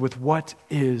acquainted with what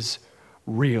is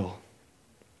real.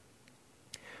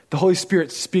 The Holy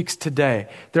Spirit speaks today.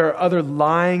 There are other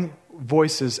lying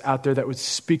voices out there that would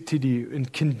speak to you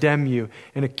and condemn you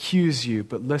and accuse you.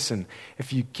 But listen,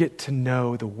 if you get to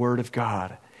know the Word of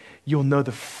God, you'll know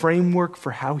the framework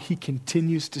for how he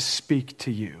continues to speak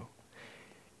to you.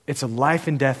 It's a life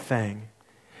and death thing.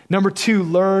 Number 2,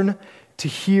 learn to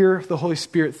hear the Holy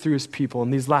Spirit through his people.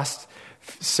 And these last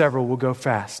several will go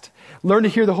fast. Learn to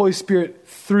hear the Holy Spirit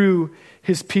through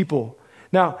his people.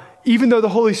 Now, even though the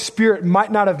Holy Spirit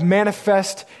might not have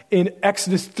manifest in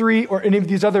Exodus 3 or any of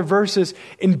these other verses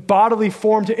in bodily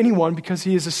form to anyone because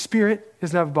he is a spirit, he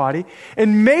doesn't have a body.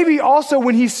 And maybe also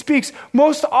when he speaks,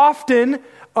 most often,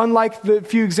 unlike the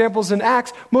few examples in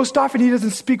Acts, most often he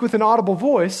doesn't speak with an audible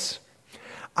voice.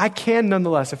 I can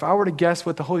nonetheless, if I were to guess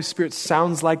what the Holy Spirit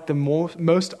sounds like the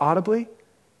most audibly,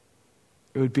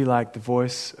 it would be like the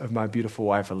voice of my beautiful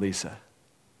wife, Elisa.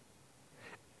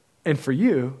 And for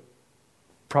you,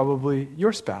 probably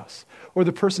your spouse or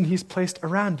the person he's placed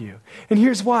around you. And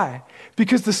here's why.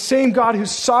 Because the same God who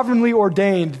sovereignly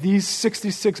ordained these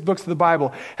 66 books of the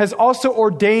Bible has also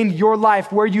ordained your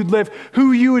life, where you live,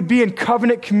 who you would be in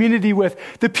covenant community with,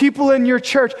 the people in your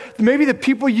church, maybe the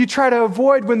people you try to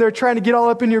avoid when they're trying to get all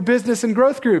up in your business and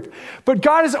growth group. But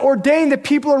God has ordained the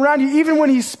people around you, even when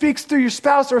he speaks through your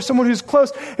spouse or someone who's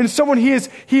close and someone he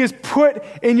has put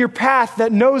in your path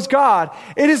that knows God.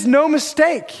 It is no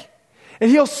mistake. And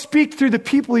he'll speak through the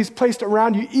people he's placed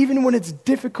around you, even when it's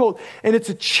difficult and it's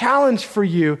a challenge for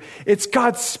you. It's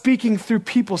God speaking through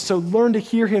people, so learn to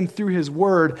hear him through his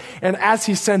word. And as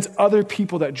he sends other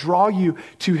people that draw you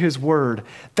to his word,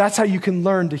 that's how you can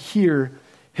learn to hear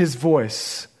his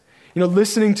voice. You know,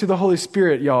 listening to the Holy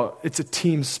Spirit, y'all, it's a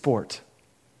team sport.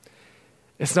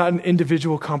 It's not an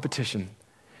individual competition.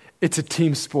 It's a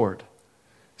team sport.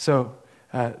 So,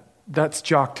 that's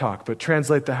jock talk, but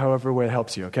translate that however way it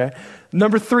helps you, okay?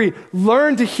 Number 3,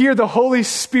 learn to hear the Holy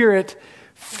Spirit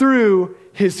through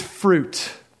his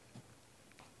fruit.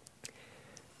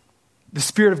 The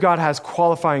Spirit of God has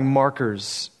qualifying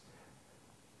markers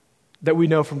that we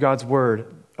know from God's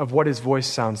word of what his voice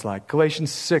sounds like.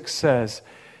 Galatians 6 says,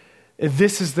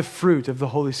 this is the fruit of the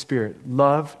Holy Spirit: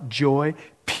 love, joy,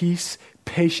 peace,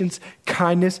 patience,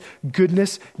 kindness,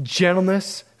 goodness,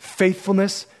 gentleness,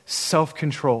 faithfulness,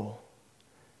 self-control.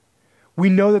 We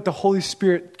know that the Holy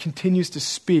Spirit continues to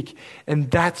speak,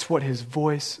 and that's what his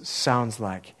voice sounds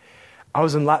like. I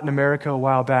was in Latin America a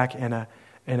while back, and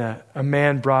a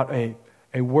man brought a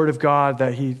word of God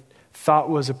that he thought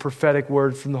was a prophetic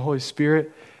word from the Holy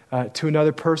Spirit to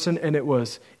another person, and it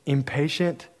was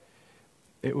impatient.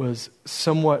 It was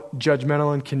somewhat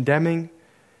judgmental and condemning.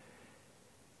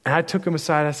 And I took him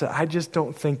aside. I said, I just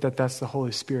don't think that that's the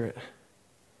Holy Spirit.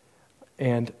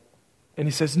 And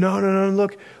he says, no,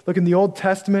 look, in the Old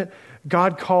Testament,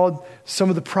 God called some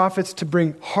of the prophets to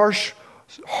bring harsh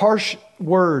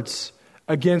words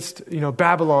against,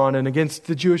 Babylon and against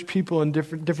the Jewish people and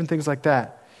different things like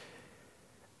that.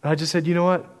 And I just said, you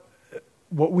know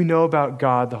what we know about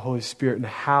God, the Holy Spirit, and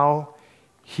how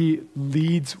he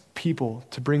leads people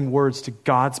to bring words to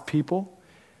God's people,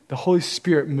 the Holy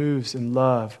Spirit moves in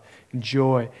love and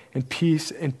joy and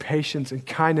peace and patience and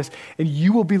kindness, and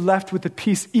you will be left with the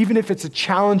peace, even if it's a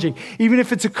challenging, even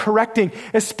if it's a correcting,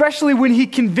 especially when he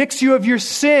convicts you of your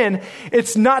sin.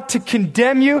 It's not to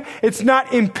condemn you. It's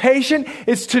not impatient.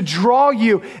 It's to draw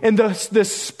you, and the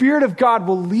Spirit of God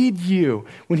will lead you.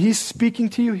 When he's speaking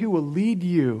to you, he will lead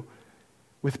you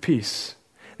with peace.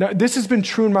 Now, this has been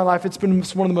true in my life. It's been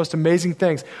one of the most amazing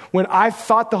things. When I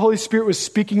thought the Holy Spirit was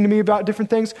speaking to me about different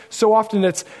things, so often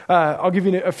it's, I'll give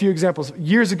you a few examples.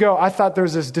 Years ago, I thought there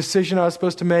was this decision I was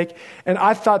supposed to make, and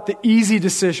I thought the easy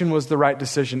decision was the right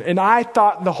decision. And I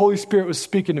thought the Holy Spirit was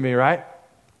speaking to me, right?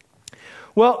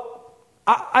 Well,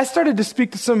 I started to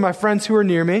speak to some of my friends who were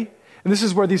near me, and this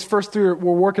is where these first three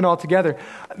were working all together.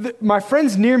 My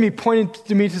friends near me pointed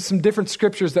to me to some different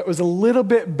scriptures that was a little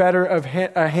bit better of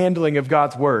a handling of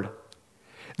God's word.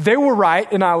 They were right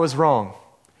and I was wrong.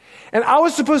 And I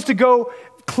was supposed to go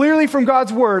clearly from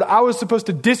God's word. I was supposed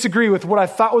to disagree with what I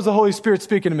thought was the Holy Spirit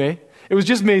speaking to me. It was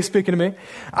just me speaking to me.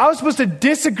 I was supposed to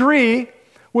disagree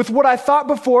with what I thought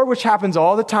before, which happens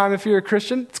all the time if you're a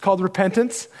Christian. It's called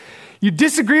repentance. You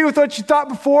disagree with what you thought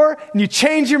before and you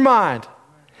change your mind.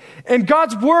 And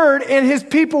God's word and his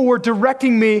people were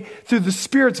directing me through the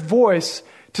Spirit's voice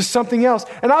to something else.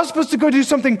 And I was supposed to go do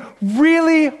something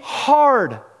really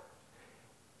hard.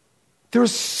 There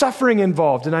was suffering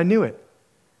involved, and I knew it.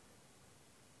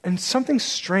 And something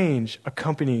strange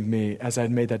accompanied me as I'd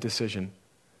made that decision.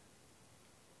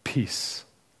 Peace.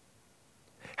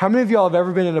 How many of y'all have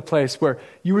ever been in a place where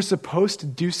you were supposed to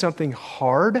do something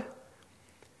hard,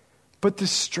 but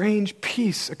this strange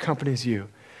peace accompanies you?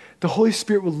 The Holy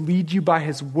Spirit will lead you by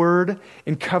his word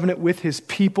in covenant with his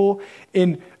people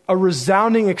in a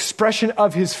resounding expression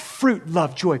of his fruit: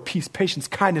 love, joy, peace, patience,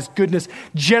 kindness, goodness,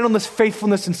 gentleness,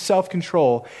 faithfulness, and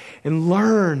self-control. And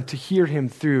learn to hear him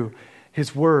through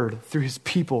his word, through his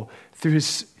people, through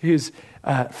his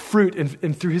fruit,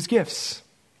 and through his gifts.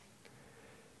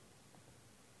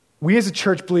 We as a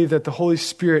church believe that the Holy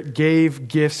Spirit gave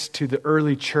gifts to the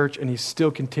early church, and he still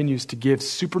continues to give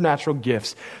supernatural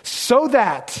gifts so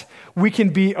that we can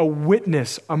be a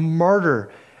witness, a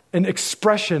martyr, an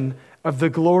expression of the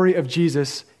glory of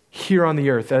Jesus here on the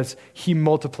earth as he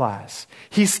multiplies.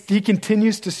 He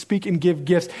continues to speak and give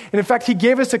gifts. And in fact, he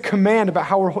gave us a command about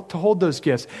how we're to hold those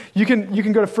gifts. You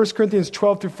can go to 1 Corinthians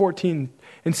 12 through 14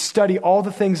 and study all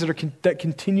the things that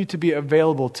continue to be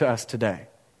available to us today.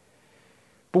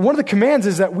 But one of the commands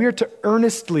is that we are to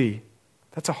earnestly,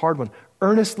 that's a hard one,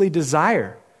 earnestly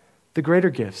desire the greater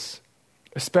gifts,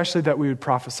 especially that we would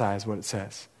prophesy is what it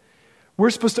says. We're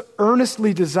supposed to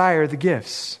earnestly desire the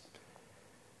gifts.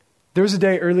 There was a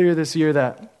day earlier this year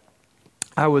that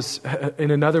I was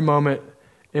in another moment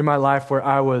in my life where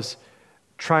I was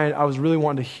really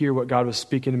wanting to hear what God was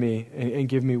speaking to me and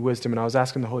give me wisdom, and I was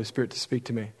asking the Holy Spirit to speak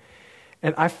to me.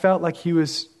 And I felt like he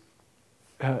was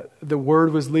the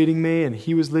word was leading me and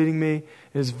he was leading me.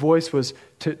 His voice was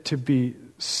to be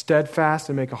steadfast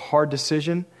and make a hard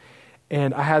decision.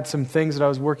 And I had some things that I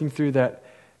was working through that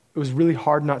it was really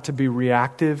hard not to be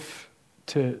reactive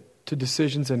to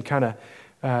decisions and kind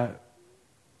of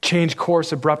change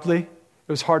course abruptly.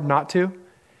 It was hard not to.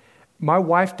 My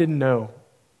wife didn't know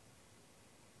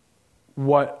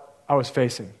what I was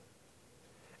facing.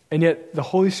 And yet the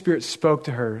Holy Spirit spoke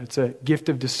to her. It's a gift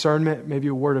of discernment, maybe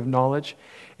a word of knowledge.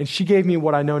 And she gave me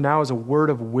what I know now as a word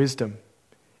of wisdom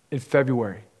in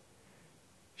February.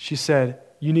 She said,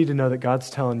 you need to know that God's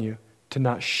telling you to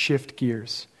not shift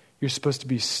gears. You're supposed to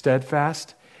be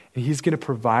steadfast, and he's going to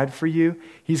provide for you.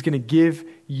 He's going to give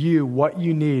you what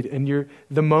you need. And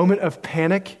the moment of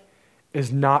panic is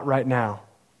not right now.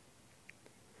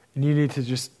 And you need to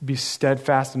just be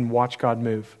steadfast and watch God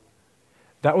move.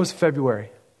 That was February.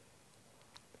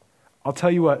 I'll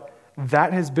tell you what,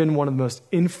 that has been one of the most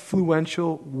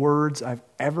influential words I've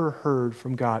ever heard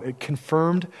from God. It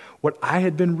confirmed what I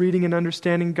had been reading and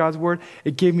understanding God's word.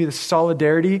 It gave me the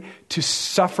solidarity to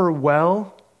suffer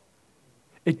well.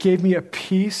 It gave me a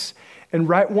peace. And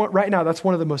right now, that's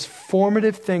one of the most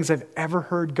formative things I've ever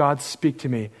heard God speak to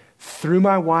me. Through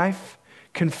my wife,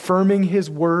 confirming his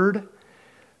word,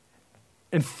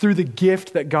 and through the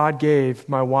gift that God gave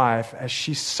my wife as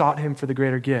she sought him for the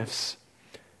greater gifts.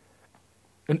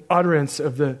 An utterance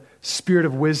of the spirit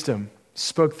of wisdom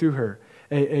spoke through her.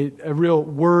 A real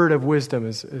word of wisdom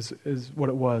is what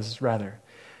it was, rather.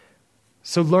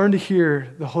 So learn to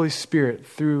hear the Holy Spirit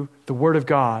through the word of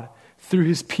God, through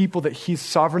his people that he's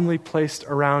sovereignly placed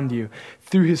around you,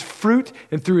 through his fruit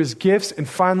and through his gifts. And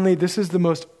finally, this is the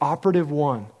most operative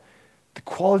one, the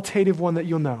qualitative one that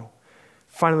you'll know.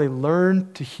 Finally,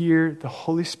 learn to hear the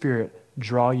Holy Spirit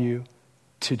draw you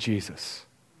to Jesus.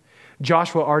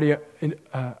 Joshua already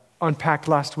unpacked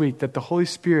last week that the Holy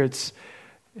Spirit's,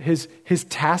 his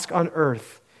task on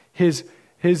earth, his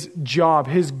job,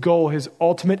 his goal, his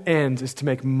ultimate end is to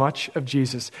make much of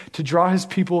Jesus, to draw his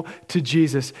people to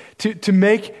Jesus, to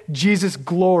make Jesus'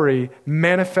 glory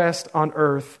manifest on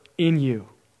earth in you.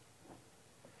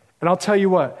 And I'll tell you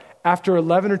what, after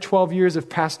 11 or 12 years of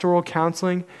pastoral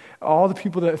counseling, all the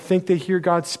people that think they hear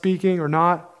God speaking or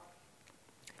not,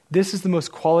 this is the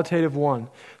most qualitative one.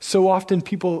 So often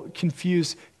people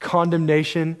confuse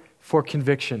condemnation for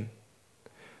conviction.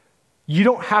 You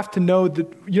don't have to know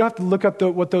you don't have to look up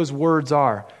what those words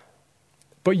are.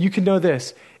 But you can know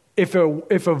this. If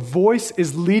a voice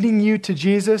is leading you to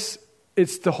Jesus,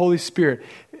 it's the Holy Spirit.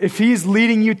 If he's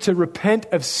leading you to repent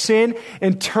of sin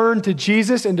and turn to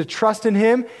Jesus and to trust in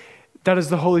him, that is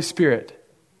the Holy Spirit.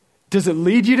 Does it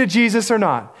lead you to Jesus or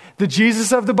not? The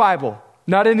Jesus of the Bible,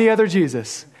 not any other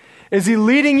Jesus. Is he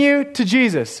leading you to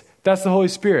Jesus? That's the Holy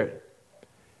Spirit.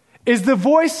 Is the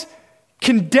voice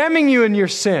condemning you in your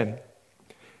sin?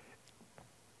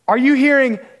 Are you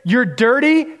hearing, you're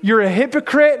dirty, you're a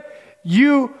hypocrite,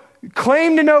 you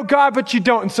claim to know God, but you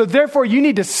don't, and so therefore you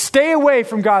need to stay away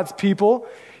from God's people.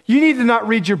 You need to not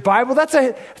read your Bible. That's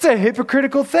a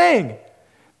hypocritical thing.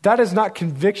 That is not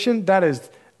conviction. That is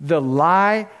the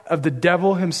lie of the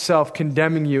devil himself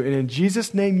condemning you. And in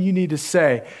Jesus' name, you need to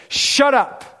say, shut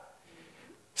up,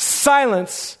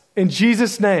 silence in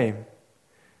Jesus' name.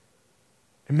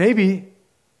 And maybe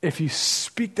if you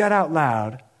speak that out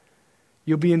loud,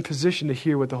 you'll be in position to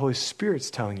hear what the Holy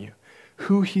Spirit's telling you,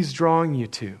 who he's drawing you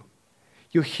to.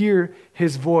 You'll hear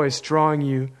his voice drawing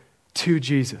you to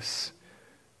Jesus.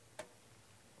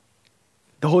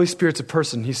 The Holy Spirit's a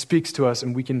person. He speaks to us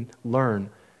and we can learn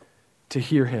to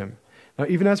hear him. Now,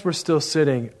 even as we're still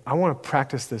sitting, I want to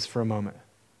practice this for a moment.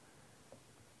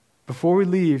 Before we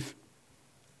leave,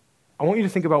 I want you to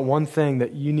think about one thing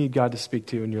that you need God to speak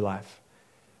to in your life.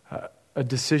 A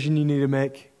decision you need to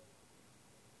make.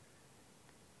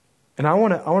 And I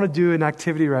want to do an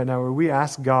activity right now where we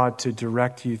ask God to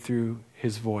direct you through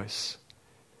his voice.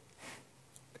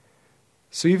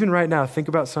 So even right now, think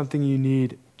about something you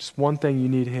need, just one thing you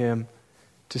need him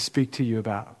to speak to you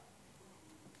about.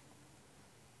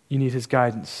 You need his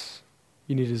guidance.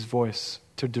 You need his voice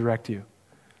to direct you.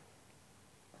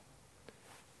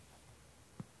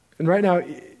 And right now,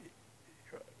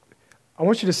 I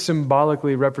want you to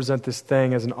symbolically represent this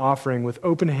thing as an offering with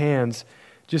open hands.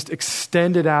 Just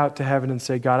extend it out to heaven and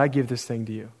say, God, I give this thing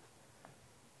to you.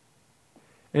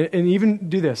 And even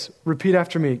do this. Repeat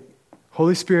after me.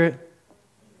 Holy Spirit,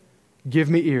 give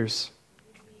me ears.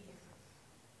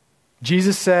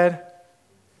 Jesus said,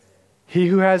 he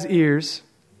who has ears,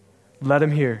 let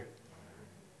him hear.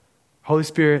 Holy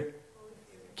Spirit,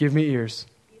 give me ears.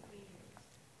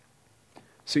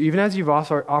 So even as you've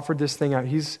also offered this thing out,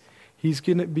 he's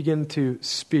going to begin to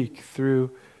speak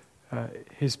through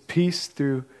his peace,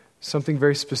 through something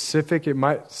very specific. It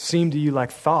might seem to you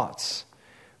like thoughts,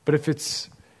 but if it's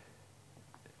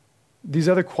these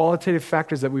other qualitative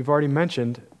factors that we've already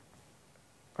mentioned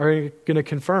are going to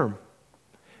confirm.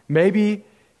 Maybe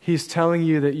he's telling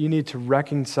you that you need to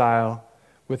reconcile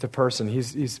with a person.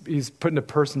 He's putting a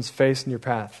person's face in your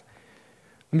path.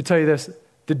 Let me tell you this.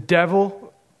 The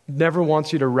devil never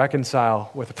wants you to reconcile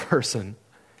with a person.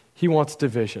 He wants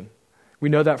division. We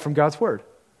know that from God's word.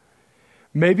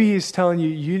 Maybe he's telling you,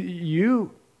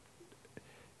 you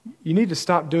need to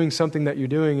stop doing something that you're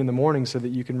doing in the morning so that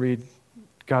you can read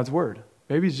God's word.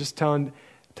 Maybe he's just telling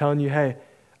you, hey,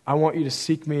 I want you to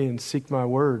seek me and seek my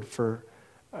word for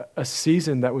a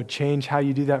season that would change how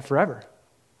you do that forever.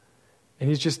 And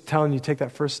he's just telling you to take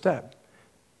that first step.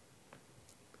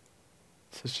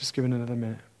 So let's just give it another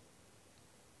minute.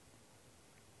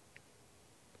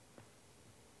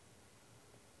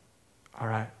 All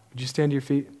right. Would you stand to your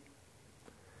feet?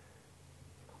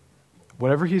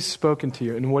 Whatever he's spoken to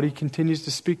you and what he continues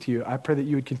to speak to you, I pray that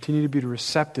you would continue to be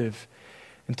receptive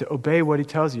and to obey what he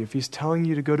tells you. If he's telling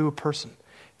you to go to a person,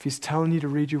 if he's telling you to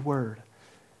read your word,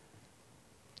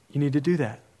 you need to do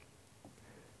that.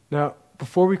 Now,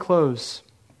 before we close,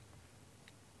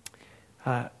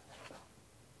 I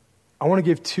want to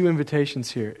give two invitations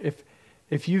here.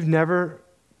 If you've never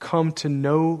come to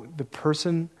know the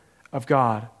person of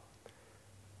God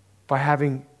by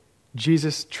having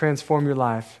Jesus transform your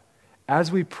life, as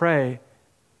we pray,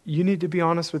 you need to be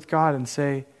honest with God and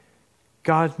say,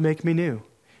 God, make me new.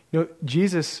 You know,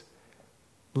 Jesus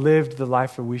lived the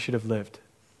life that we should have lived.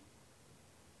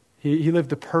 He lived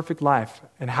the perfect life.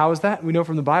 And how is that? We know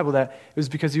from the Bible that it was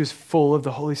because he was full of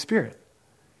the Holy Spirit.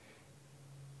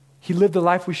 He lived the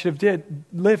life we should have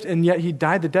lived, and yet he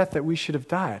died the death that we should have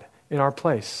died in our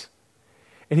place.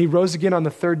 And he rose again on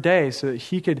the third day so that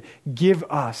he could give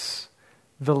us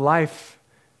the life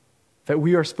that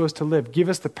we are supposed to live, give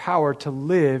us the power to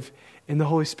live in the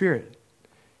Holy Spirit.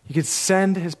 He could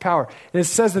send his power. And it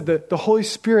says that the Holy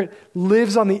Spirit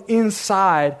lives on the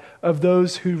inside of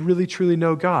those who really, truly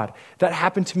know God. That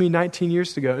happened to me 19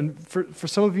 years ago. And for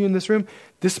some of you in this room,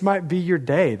 this might be your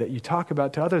day that you talk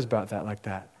about to others about that like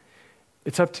that.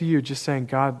 It's up to you just saying,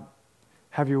 God,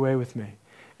 have your way with me.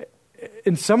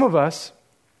 And some of us,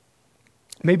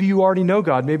 maybe you already know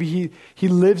God. Maybe he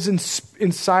lives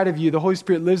inside of you. The Holy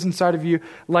Spirit lives inside of you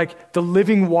like the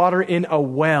living water in a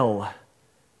well.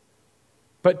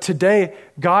 But today,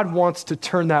 God wants to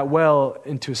turn that well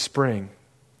into a spring.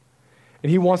 And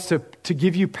he wants to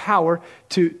give you power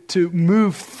to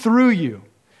move through you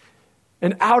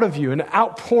and out of you, an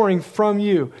outpouring from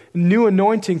you, new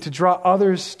anointing to draw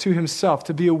others to himself,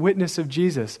 to be a witness of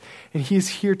Jesus. And he's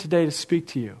here today to speak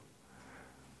to you.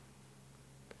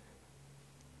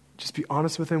 Just be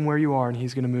honest with him where you are, and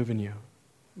he's going to move in you.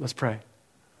 Let's pray.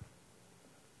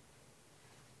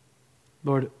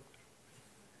 Lord,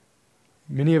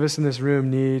 many of us in this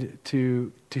room need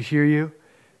to hear you,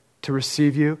 to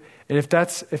receive you. And if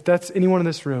that's anyone in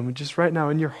this room, just right now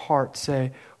in your heart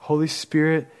say, Holy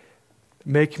Spirit,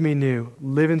 make me new.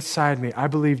 Live inside me. I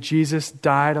believe Jesus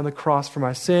died on the cross for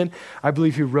my sin. I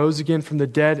believe he rose again from the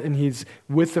dead, and he's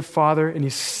with the Father, and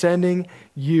he's sending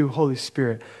you, Holy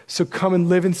Spirit. So come and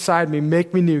live inside me.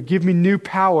 Make me new. Give me new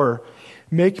power.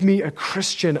 Make me a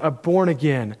Christian, a born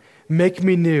again. Make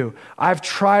me new. I've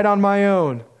tried on my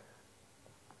own.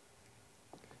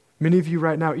 Many of you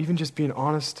right now, even just being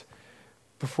honest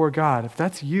before God, if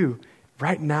that's you,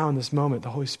 right now in this moment,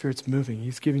 the Holy Spirit's moving.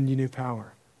 He's giving you new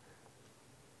power.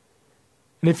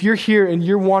 And if you're here and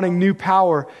you're wanting new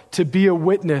power to be a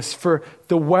witness, for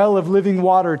the well of living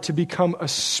water to become a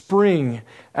spring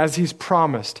as he's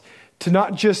promised, to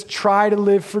not just try to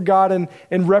live for God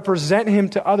and represent him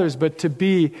to others, but to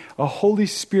be a Holy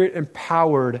Spirit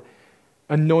empowered,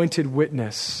 anointed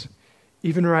witness.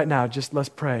 Even right now, just let's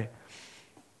pray.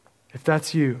 If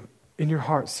that's you, in your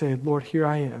heart, say, Lord, here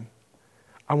I am.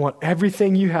 I want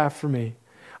everything you have for me.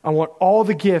 I want all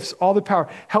the gifts, all the power.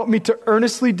 Help me to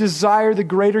earnestly desire the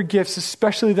greater gifts,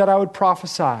 especially that I would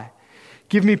prophesy.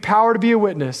 Give me power to be a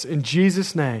witness in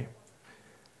Jesus' name.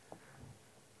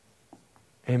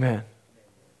 Amen.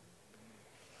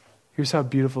 Here's how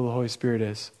beautiful the Holy Spirit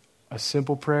is. A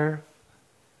simple prayer,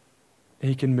 and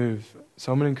he can move.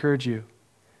 So I'm going to encourage you.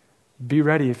 Be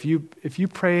ready. If you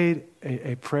prayed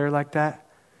a prayer like that,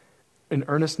 in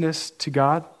earnestness to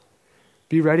God,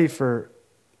 be ready for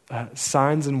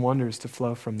signs and wonders to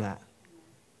flow from that.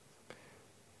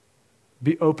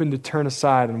 Be open to turn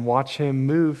aside and watch him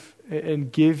move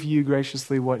and give you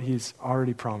graciously what he's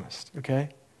already promised, okay?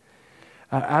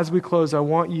 As we close, I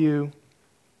want you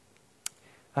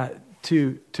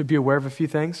to be aware of a few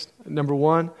things. Number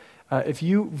one, if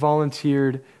you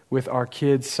volunteered with our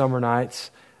kids' summer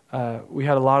nights, we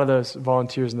had a lot of those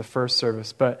volunteers in the first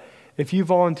service, but if you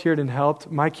volunteered and helped,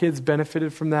 my kids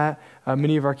benefited from that.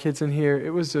 Many of our kids in here,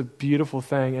 it was a beautiful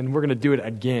thing, and we're going to do it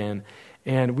again.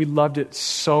 And we loved it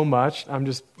so much. I'm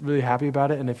just really happy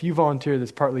about it. And if you volunteered,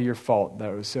 it's partly your fault.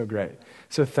 That was so great.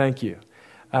 So thank you.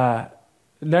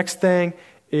 Next thing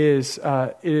is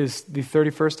it is the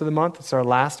 31st of the month. It's our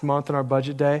last month in our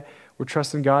budget day. We're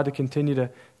trusting God to continue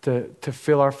to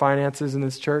fill our finances in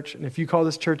this church. And if you call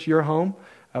this church your home,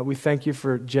 we thank you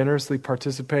for generously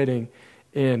participating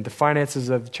in the finances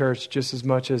of the church just as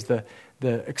much as the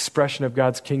expression of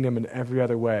God's kingdom in every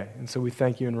other way. And so we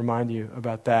thank you and remind you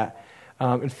about that.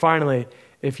 And finally,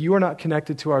 if you are not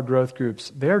connected to our growth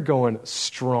groups, they're going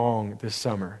strong this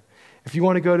summer. If you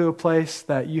want to go to a place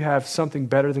that you have something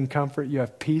better than comfort, you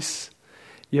have peace,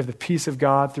 you have the peace of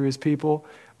God through his people,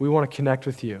 we want to connect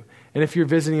with you. And if you're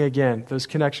visiting again, those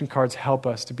connection cards help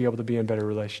us to be able to be in better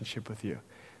relationship with you.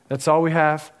 That's all we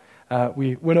have.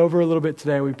 We went over a little bit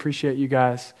today. We appreciate you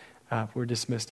guys. We're dismissed.